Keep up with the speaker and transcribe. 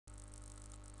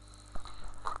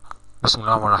بسم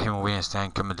الله الرحمن الرحيم. وبين نستعين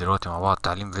نكمل دلوقتي مع بعض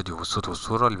تعليم فيديو بالصوت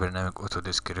والصورة لبرنامج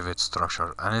اوتوديسك ريفيت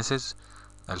ستراكشر اناليسيس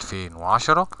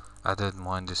 2010. اعداد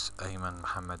مهندس ايمن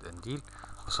محمد انديل.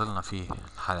 وصلنا في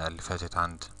الحلقة اللي فاتت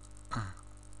عند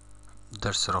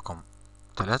درس رقم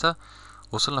 3.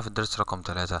 وصلنا في الدرس رقم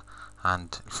 3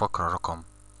 عند الفقرة رقم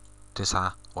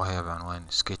 9 وهي بعنوان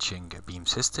سكتشنج بيم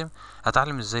سيستم.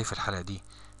 هتعلم ازاي في الحلقة دي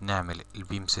نعمل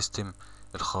البيم سيستم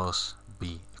الخاص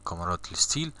بكاميرات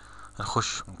الستيل.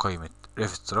 هنخش من قائمة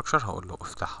ريفت ستراكشر، هقول له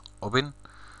افتح اوبن،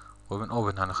 ومن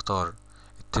اوبن هنختار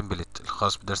التمبلت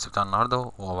الخاص بالدرس بتاع النهارده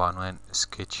وهو بعنوان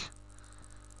سكتش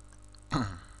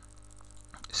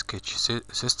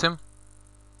سيستم.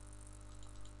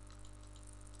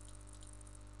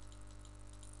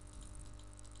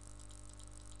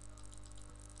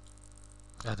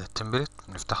 هذا التمبلت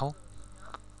بنفتحه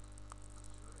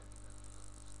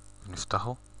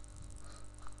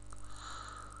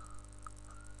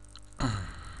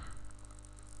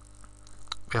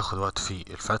بياخد وقت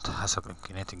في الفتح حسب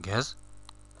امكانيات الجهاز.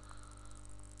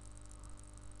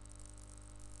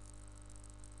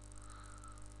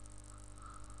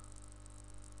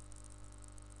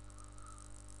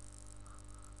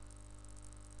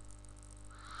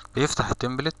 بيفتح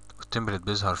التمبلت، والتمبلت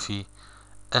بيظهر فيه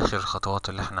اخر الخطوات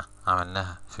اللي احنا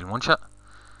عملناها في المنشأ.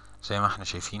 زي ما احنا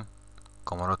شايفين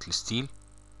كاميرات الستيل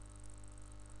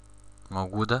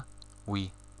موجودة،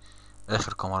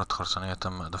 واخر كاميرات خرسانية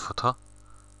تم اضافتها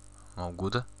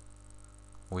موجودة،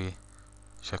 وشكل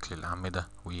الاعمدة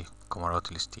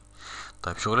وكاميرات الستيل.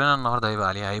 طيب شغلنا النهاردة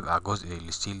هيبقى على جزء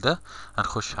الستيل ده.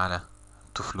 هنخش على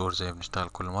تو فلور زي ما بنشتغل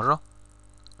كل مرة.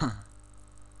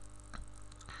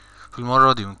 في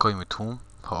المرة دي من قائمة هوم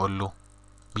هقول له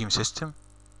بيم سيستم.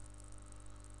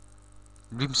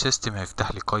 البيم سيستم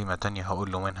هيفتح لي قائمة تانية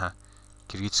هقول له منها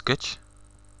كريت سكتش.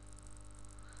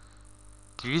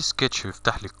 كريت سكتش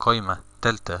بيفتح لي قائمة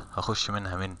تالتة هخش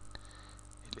منها من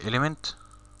الاليمنت،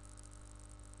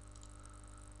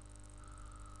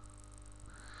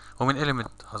 ومن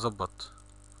اليمنت هظبط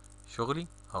شغلي.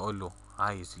 هقول له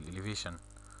عايز الاليفيشن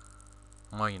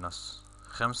ماينس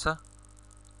 5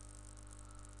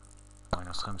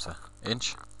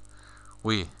 انش،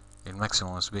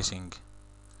 والماكسيموم سبيسنج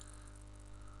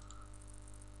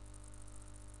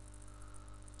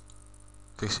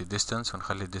فيكس الديستانس،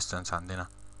 ونخلي الديستانس عندنا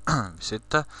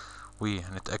ب6،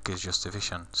 وهنتأكد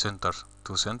جاستيفيشن سنتر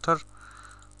تو سنتر،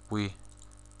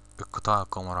 والقطاع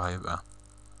الكاميرا هيبقى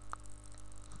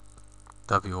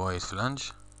دبليو وايد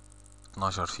فلانج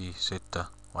 12 في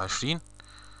 26.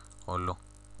 اقول له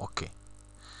اوكي.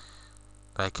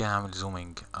 بعد كده هعمل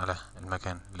زومينج على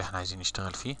المكان اللي احنا عايزين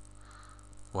نشتغل فيه،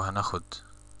 وهناخد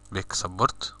بيك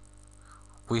سبورت،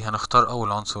 وهنختار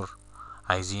اول عنصر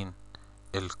عايزين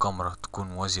الكاميرا تكون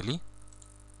موازية ليه.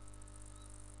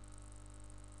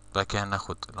 بعد كده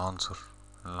هناخد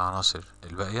العناصر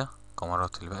الباقية،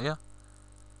 الكاميرات الباقية،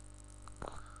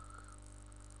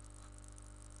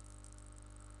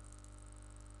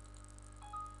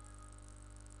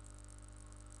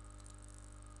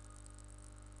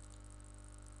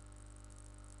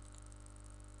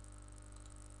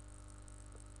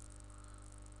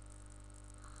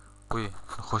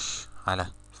 ونخش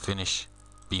على finish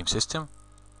beam system.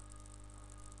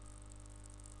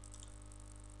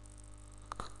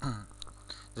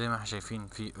 زي ما احنا شايفين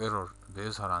في ايرور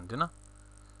بيظهر عندنا،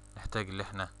 نحتاج ان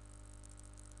احنا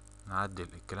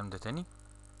نعدل الكلام ده تاني.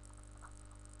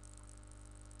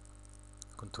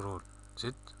 كنترول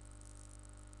زد،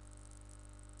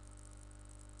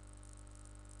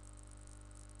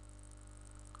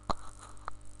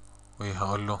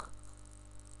 وهقول له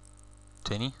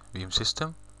تاني بيم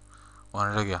سيستم،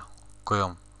 وهنراجع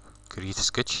قيم كريت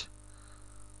سكتش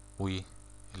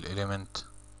والاليمنت،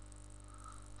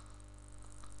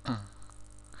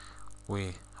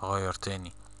 وهغير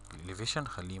تاني الاليفيشن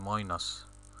خليه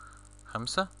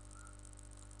 -5،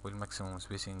 والماكسيموم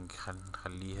سبيسنج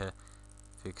نخليها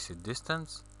فيكس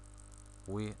ديستانس،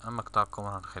 واما قطاع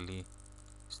الكاميرا هنخليه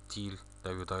ستيل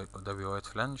دبليو وايد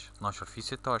فلانج 12 في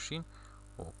 26.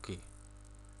 واوكي.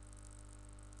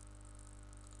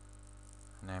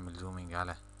 نعمل زومينج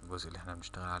على الجزء اللي احنا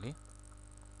بنشتغل عليه،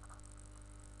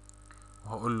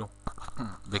 وهقول له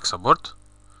بيك سبورت.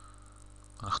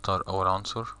 هنختار اول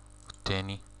عنصر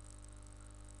والتاني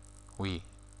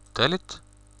والتالت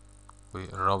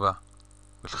والرابع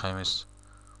والخامس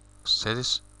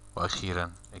والسادس،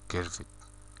 واخيرا الكيرفت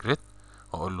جريد.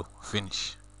 واقول له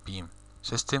فينيش بيم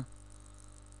سيستم.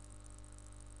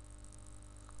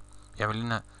 يعمل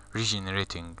لنا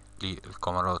ريجنريتنج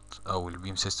للكاميرات او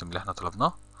البيم سيستم اللي احنا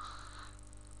طلبناه.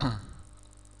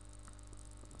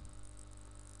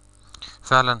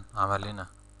 فعلا عمل لنا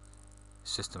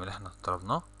السيستم اللي احنا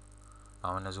طلبناه. لو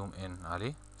عملنا زوم ان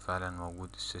عليه فعلا موجود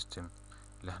السيستم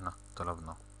اللي احنا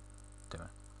طلبناه. تمام.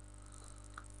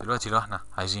 دلوقتي لو احنا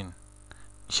عايزين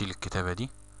نشيل الكتابة دي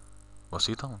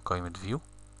بسيطة من قائمة فيو،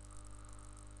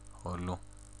 اقول له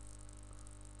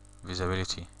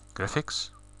visibility graphics،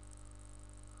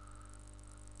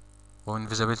 ومن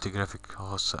visibility graphic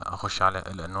هخش على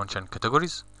ال unknown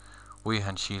categories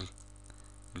وهنشيل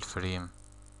الفريم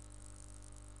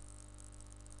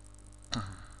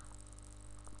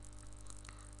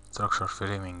structure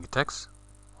framing text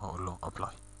وهقول له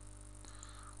apply.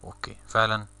 اوكي،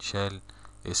 فعلا شال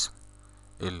اسم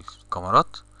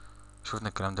الكاميرات. شفنا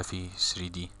الكلام ده في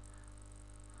 3D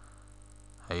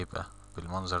هيبقى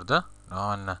بالمنظر ده. لو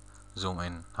عملنا زوم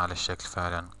ان على الشكل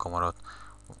فعلا كاميرات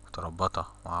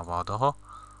متربطة مع بعضها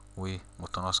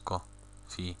ومتناسقة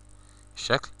في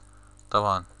الشكل.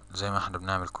 طبعا زي ما احنا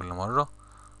بنعمل كل مرة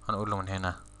هنقول له من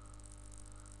هنا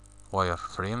واير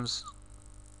فريمز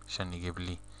عشان يجيب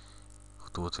لي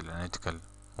خطوط الاناليتيكال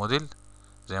موديل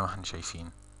زي ما احنا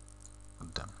شايفين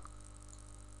قدامنا.